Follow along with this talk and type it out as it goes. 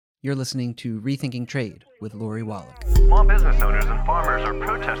You're listening to Rethinking Trade with Lori Wallach. Small business owners and farmers are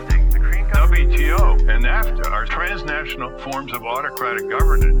protesting the Korean WTO and NAFTA are transnational forms of autocratic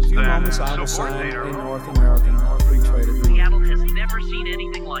governance that subordinate our North American free trade agreement. Seattle has never seen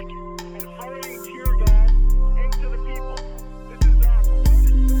anything like it.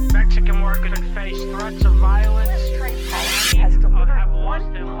 Mexican workers face threats of violence. Trade policy has delivered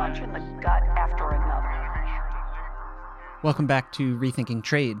one punch in the gut after another. Welcome back to Rethinking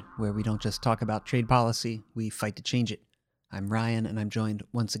Trade, where we don't just talk about trade policy, we fight to change it. I'm Ryan, and I'm joined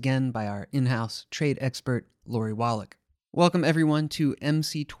once again by our in-house trade expert, Lori Wallach. Welcome everyone to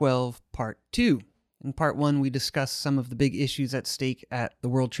MC12 Part 2. In Part 1, we discuss some of the big issues at stake at the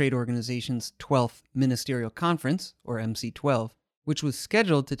World Trade Organization's 12th Ministerial Conference, or MC12, which was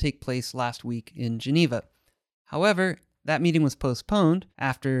scheduled to take place last week in Geneva. However, that meeting was postponed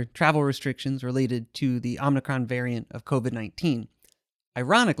after travel restrictions related to the Omicron variant of COVID-19.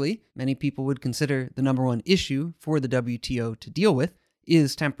 Ironically, many people would consider the number one issue for the WTO to deal with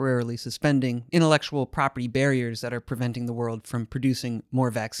is temporarily suspending intellectual property barriers that are preventing the world from producing more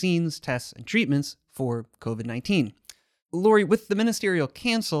vaccines, tests, and treatments for COVID-19. Lori, with the ministerial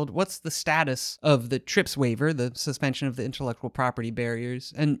canceled, what's the status of the TRIPS waiver, the suspension of the intellectual property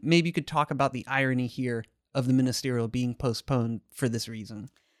barriers? And maybe you could talk about the irony here of the ministerial being postponed for this reason.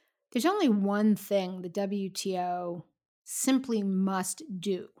 There's only one thing the WTO simply must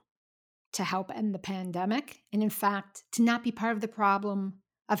do to help end the pandemic, and in fact, to not be part of the problem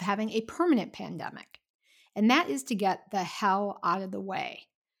of having a permanent pandemic. And that is to get the hell out of the way.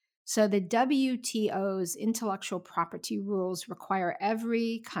 So the WTO's intellectual property rules require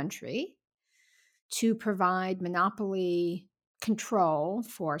every country to provide monopoly control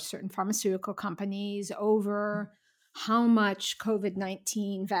for certain pharmaceutical companies over how much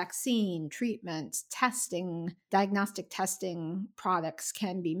COVID-19 vaccine, treatment, testing, diagnostic testing products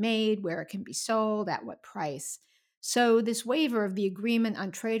can be made, where it can be sold, at what price. So this waiver of the Agreement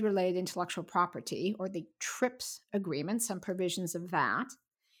on Trade-Related Intellectual Property, or the TRIPS agreement, some provisions of that,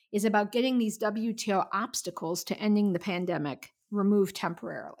 is about getting these WTO obstacles to ending the pandemic removed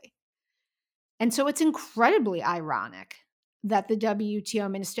temporarily. And so it's incredibly ironic that the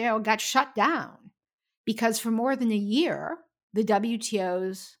WTO ministerial got shut down because for more than a year, the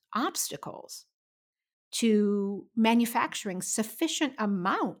WTO's obstacles to manufacturing sufficient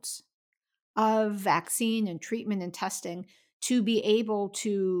amounts of vaccine and treatment and testing to be able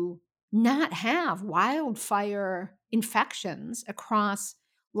to not have wildfire infections across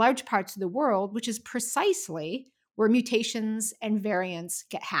large parts of the world, which is precisely where mutations and variants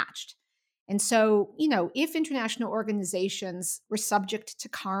get hatched. And so, if international organizations were subject to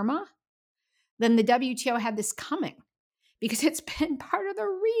karma, then the WTO had this coming because it's been part of the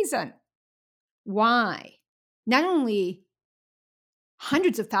reason why not only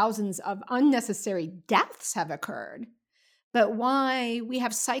hundreds of thousands of unnecessary deaths have occurred, but why we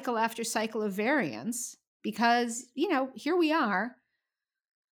have cycle after cycle of variants because, here we are,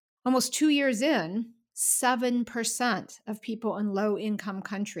 almost 2 years in, 7% of people in low-income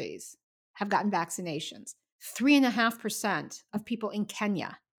countries have gotten vaccinations. 3.5% of people in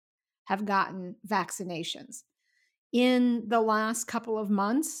Kenya have gotten vaccinations. In the last couple of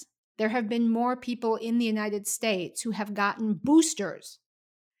months, there have been more people in the United States who have gotten boosters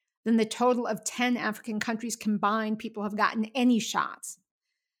than the total of 10 African countries combined people have gotten any shots.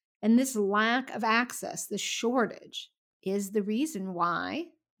 And this lack of access, this shortage, is the reason why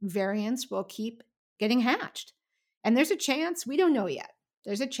variants will keep getting hatched. And there's a chance, we don't know yet,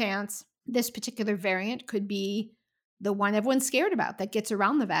 there's a chance this particular variant could be the one everyone's scared about that gets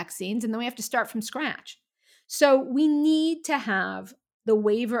around the vaccines, and then we have to start from scratch. So we need to have the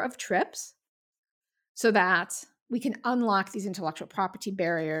waiver of TRIPS so that we can unlock these intellectual property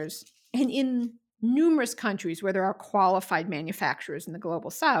barriers. And in numerous countries where there are qualified manufacturers in the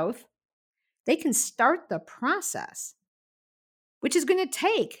global south, they can start the process, which is going to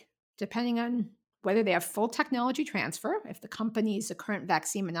take, depending on whether they have full technology transfer, if the companies, the current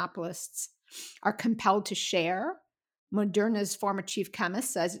vaccine monopolists, are compelled to share. Moderna's former chief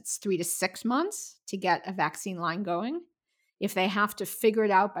chemist says it's 3 to 6 months to get a vaccine line going. If they have to figure it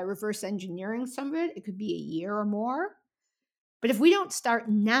out by reverse engineering some of it, it could be a year or more. But if we don't start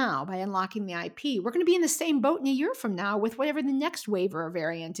now by unlocking the IP, we're going to be in the same boat in a year from now with whatever the next waiver or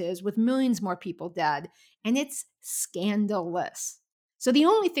variant is, with millions more people dead. And it's scandalous. So the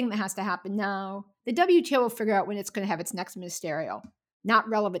only thing that has to happen now, the WTO will figure out when it's going to have its next ministerial, not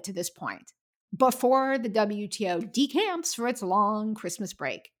relevant to this point, before the WTO decamps for its long Christmas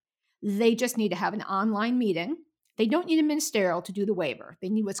break. They just need to have an online meeting. They don't need a ministerial to do the waiver. They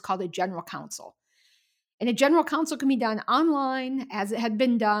need what's called a general council. And a general counsel can be done online as it had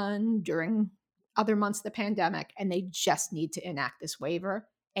been done during other months of the pandemic. And they just need to enact this waiver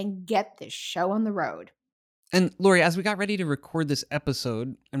and get this show on the road. And Lori, as we got ready to record this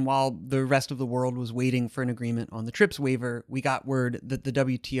episode, and while the rest of the world was waiting for an agreement on the TRIPS waiver, we got word that the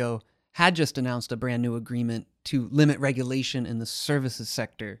WTO had just announced a brand new agreement to limit regulation in the services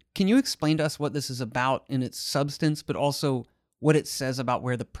sector. Can you explain to us what this is about in its substance, but also what it says about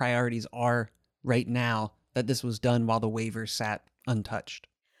where the priorities are right now that this was done while the waiver sat untouched?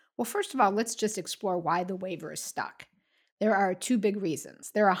 Well, first of all, let's just explore why the waiver is stuck. There are two big reasons.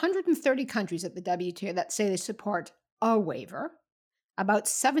 There are 130 countries at the WTO that say they support a waiver. About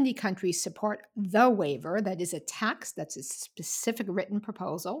 70 countries support the waiver, that is a text, that's a specific written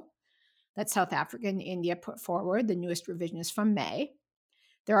proposal that South Africa and India put forward. The newest revision is from May.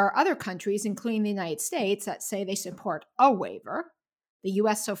 There are other countries, including the United States, that say they support a waiver. The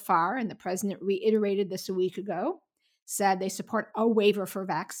US so far, and the president reiterated this a week ago, said they support a waiver for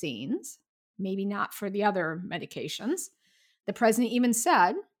vaccines, maybe not for the other medications. The president even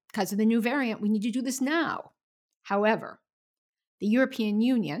said, because of the new variant, we need to do this now. However, the European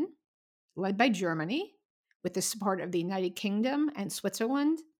Union, led by Germany, with the support of the United Kingdom and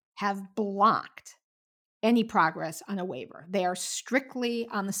Switzerland, have blocked any progress on a waiver. They are strictly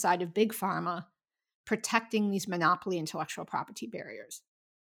on the side of big pharma, protecting these monopoly intellectual property barriers.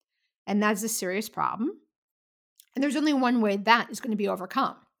 And that's a serious problem. And there's only one way that is going to be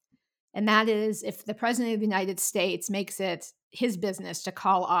overcome. And that is if the president of the United States makes it his business to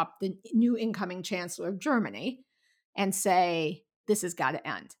call up the new incoming chancellor of Germany and say, this has got to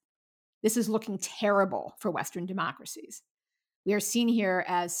end. This is looking terrible for Western democracies. We are seen here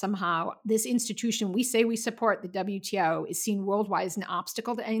as somehow this institution we say we support, the WTO, is seen worldwide as an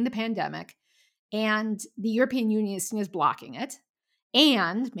obstacle to ending the pandemic. And the European Union is seen as blocking it.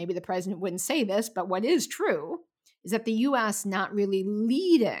 And maybe the president wouldn't say this, but what is true is that the US not really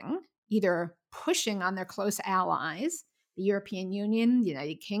leading, either pushing on their close allies, the European Union, the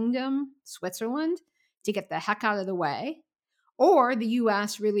United Kingdom, Switzerland, to get the heck out of the way, or the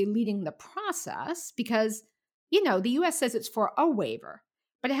US really leading the process because, the US says it's for a waiver,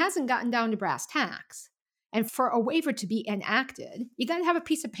 but it hasn't gotten down to brass tacks. And for a waiver to be enacted, you got to have a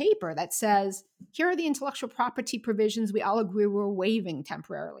piece of paper that says, here are the intellectual property provisions we all agree we're waiving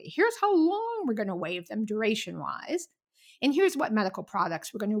temporarily. Here's how long we're going to waive them duration-wise. And here's what medical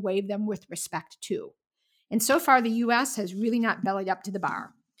products we're going to waive them with respect to. And so far, the US has really not bellied up to the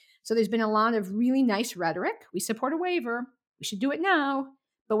bar. So there's been a lot of really nice rhetoric. We support a waiver. We should do it now.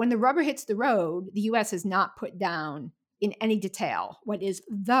 But when the rubber hits the road, the US has not put down in any detail what is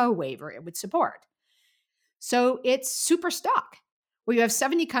the waiver it would support. So it's super stuck, where you have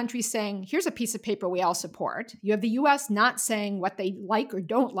 70 countries saying, here's a piece of paper we all support. You have the US not saying what they like or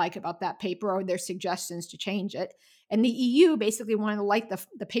don't like about that paper or their suggestions to change it. And the EU basically wanted to light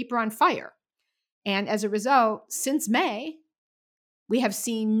the paper on fire. And as a result, since May, we have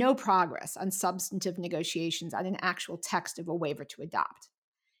seen no progress on substantive negotiations on an actual text of a waiver to adopt.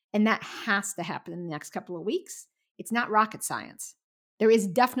 And that has to happen in the next couple of weeks. It's not rocket science. There is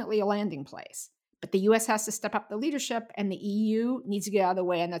definitely a landing place. But the US has to step up the leadership and the EU needs to get out of the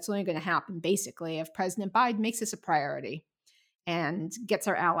way. And that's only going to happen basically if President Biden makes this a priority and gets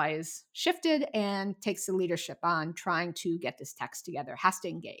our allies shifted and takes the leadership on trying to get this text together, has to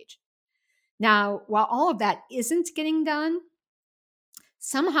engage. Now, while all of that isn't getting done,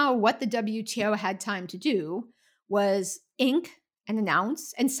 somehow what the WTO had time to do was ink and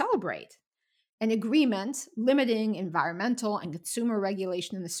announce and celebrate an agreement limiting environmental and consumer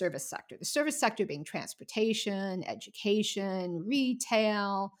regulation in the service sector. The service sector being transportation, education,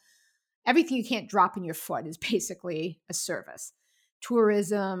 retail, everything you can't drop in your foot is basically a service.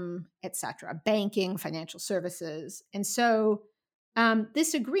 Tourism, etc., banking, financial services. And so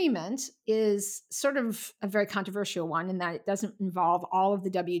this agreement is sort of a very controversial one in that it doesn't involve all of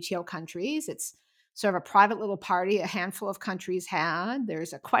the WTO countries. It's sort of a private little party a handful of countries had.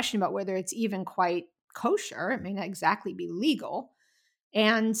 There's a question about whether it's even quite kosher. It may not exactly be legal.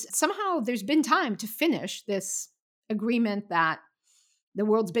 And somehow there's been time to finish this agreement that the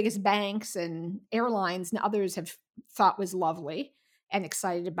world's biggest banks and airlines and others have thought was lovely and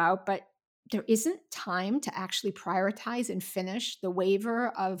excited about, but there isn't time to actually prioritize and finish the waiver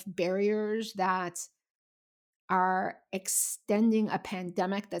of barriers that are extending a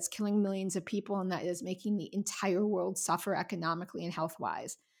pandemic that's killing millions of people and that is making the entire world suffer economically and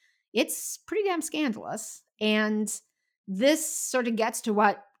health-wise. It's pretty damn scandalous. And this sort of gets to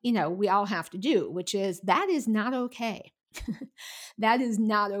what, we all have to do, which is that is not okay. That is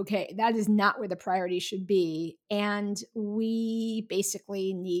not okay. That is not where the priority should be. And we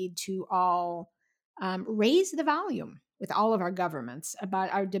basically need to all raise the volume with all of our governments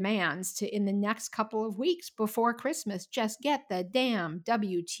about our demands to, in the next couple of weeks before Christmas, just get the damn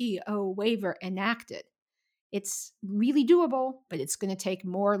WTO waiver enacted. It's really doable, but it's going to take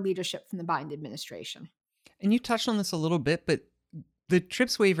more leadership from the Biden administration. And you touched on this a little bit, but the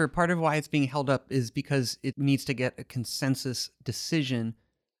TRIPS waiver, part of why it's being held up is because it needs to get a consensus decision.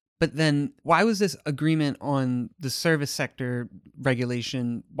 But then why was this agreement on the service sector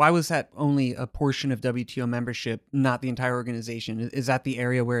regulation, why was that only a portion of WTO membership, not the entire organization? Is that the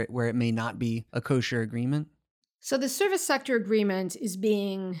area where it may not be a kosher agreement? So the service sector agreement is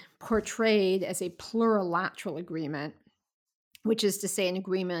being portrayed as a plurilateral agreement, which is to say an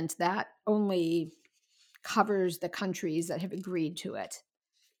agreement that only covers the countries that have agreed to it.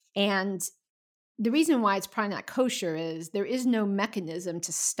 And the reason why it's probably not kosher is there is no mechanism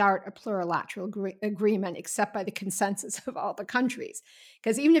to start a plurilateral agreement except by the consensus of all the countries.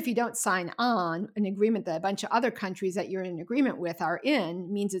 Because even if you don't sign on an agreement that a bunch of other countries that you're in agreement with are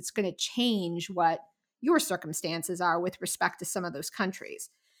in, means it's going to change what your circumstances are with respect to some of those countries.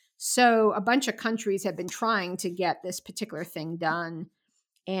 So a bunch of countries have been trying to get this particular thing done,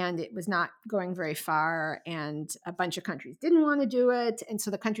 and it was not going very far, and a bunch of countries didn't want to do it. And so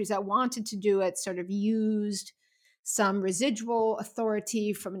the countries that wanted to do it sort of used some residual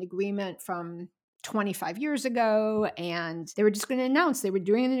authority from an agreement from 25 years ago, and they were just going to announce they were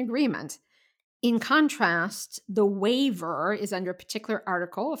doing an agreement. In contrast, the waiver is under a particular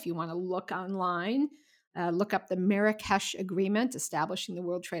article. If you want to look online, look up the Marrakesh Agreement establishing the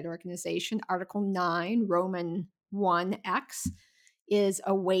World Trade Organization. Article 9, Roman 1X, is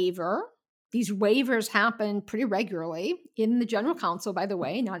a waiver. These waivers happen pretty regularly in the General Council, by the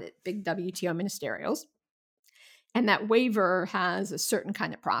way, not at big WTO ministerials. And that waiver has a certain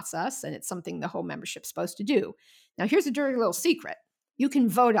kind of process, and it's something the whole membership's supposed to do. Now, here's a dirty little secret. You can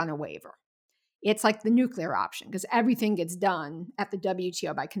vote on a waiver. It's like the nuclear option, because everything gets done at the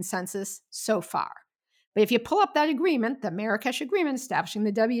WTO by consensus so far. But if you pull up that agreement, the Marrakesh Agreement establishing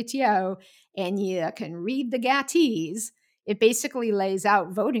the WTO, and you can read the gatees, it basically lays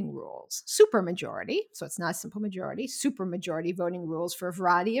out voting rules, supermajority, so it's not a simple majority, supermajority voting rules for a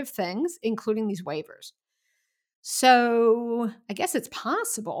variety of things, including these waivers. So I guess it's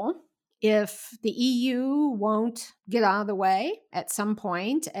possible if the EU won't get out of the way at some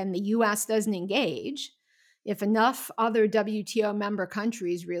point and the US doesn't engage, if enough other WTO member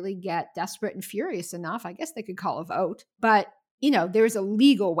countries really get desperate and furious enough, I guess they could call a vote. But there's a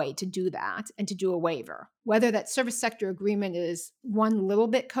legal way to do that and to do a waiver. Whether that service sector agreement is one little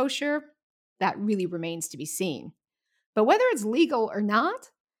bit kosher, that really remains to be seen. But whether it's legal or not,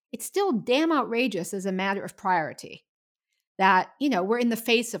 it's still damn outrageous as a matter of priority. That, we're in the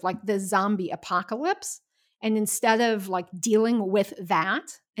face of like the zombie apocalypse. And instead of like dealing with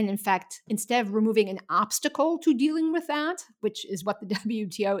that, and in fact, instead of removing an obstacle to dealing with that, which is what the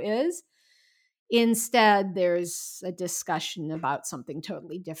WTO is, instead, there's a discussion about something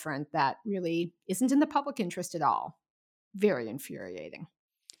totally different that really isn't in the public interest at all. Very infuriating.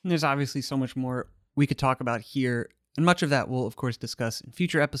 And there's obviously so much more we could talk about here, and much of that we'll, of course, discuss in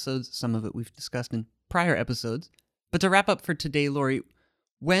future episodes. Some of it we've discussed in prior episodes. But to wrap up for today, Lori,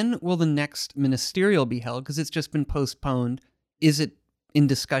 when will the next ministerial be held? Because it's just been postponed. Is it in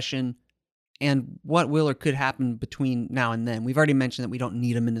discussion? And what will or could happen between now and then? We've already mentioned that we don't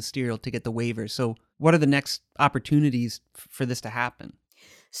need a ministerial to get the waiver. So what are the next opportunities for this to happen?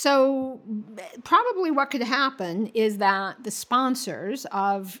 So probably what could happen is that the sponsors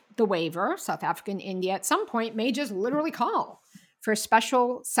of the waiver, South Africa and India, at some point may just literally call for a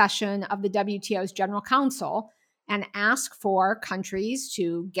special session of the WTO's General Council and ask for countries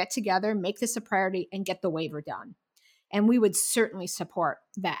to get together, make this a priority, and get the waiver done. And we would certainly support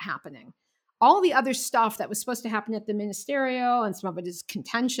that happening. All the other stuff that was supposed to happen at the ministerial, and some of it is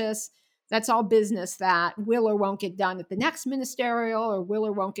contentious, that's all business that will or won't get done at the next ministerial, or will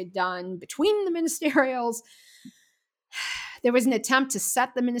or won't get done between the ministerials. There was an attempt to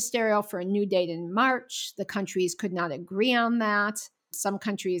set the ministerial for a new date in March. The countries could not agree on that. Some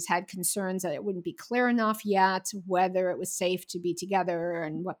countries had concerns that it wouldn't be clear enough yet whether it was safe to be together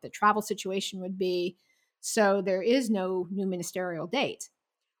and what the travel situation would be. So there is no new ministerial date,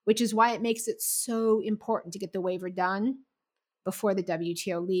 which is why it makes it so important to get the waiver done before the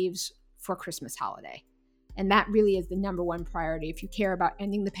WTO leaves for Christmas holiday. And that really is the number one priority. If you care about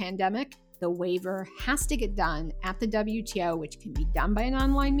ending the pandemic, the waiver has to get done at the WTO, which can be done by an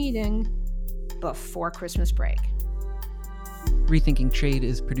online meeting before Christmas break. Rethinking Trade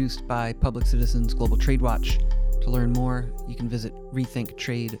is produced by Public Citizens Global Trade Watch. To learn more, you can visit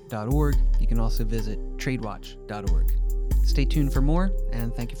rethinktrade.org. You can also visit tradewatch.org. Stay tuned for more,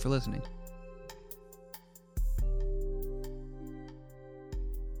 and thank you for listening.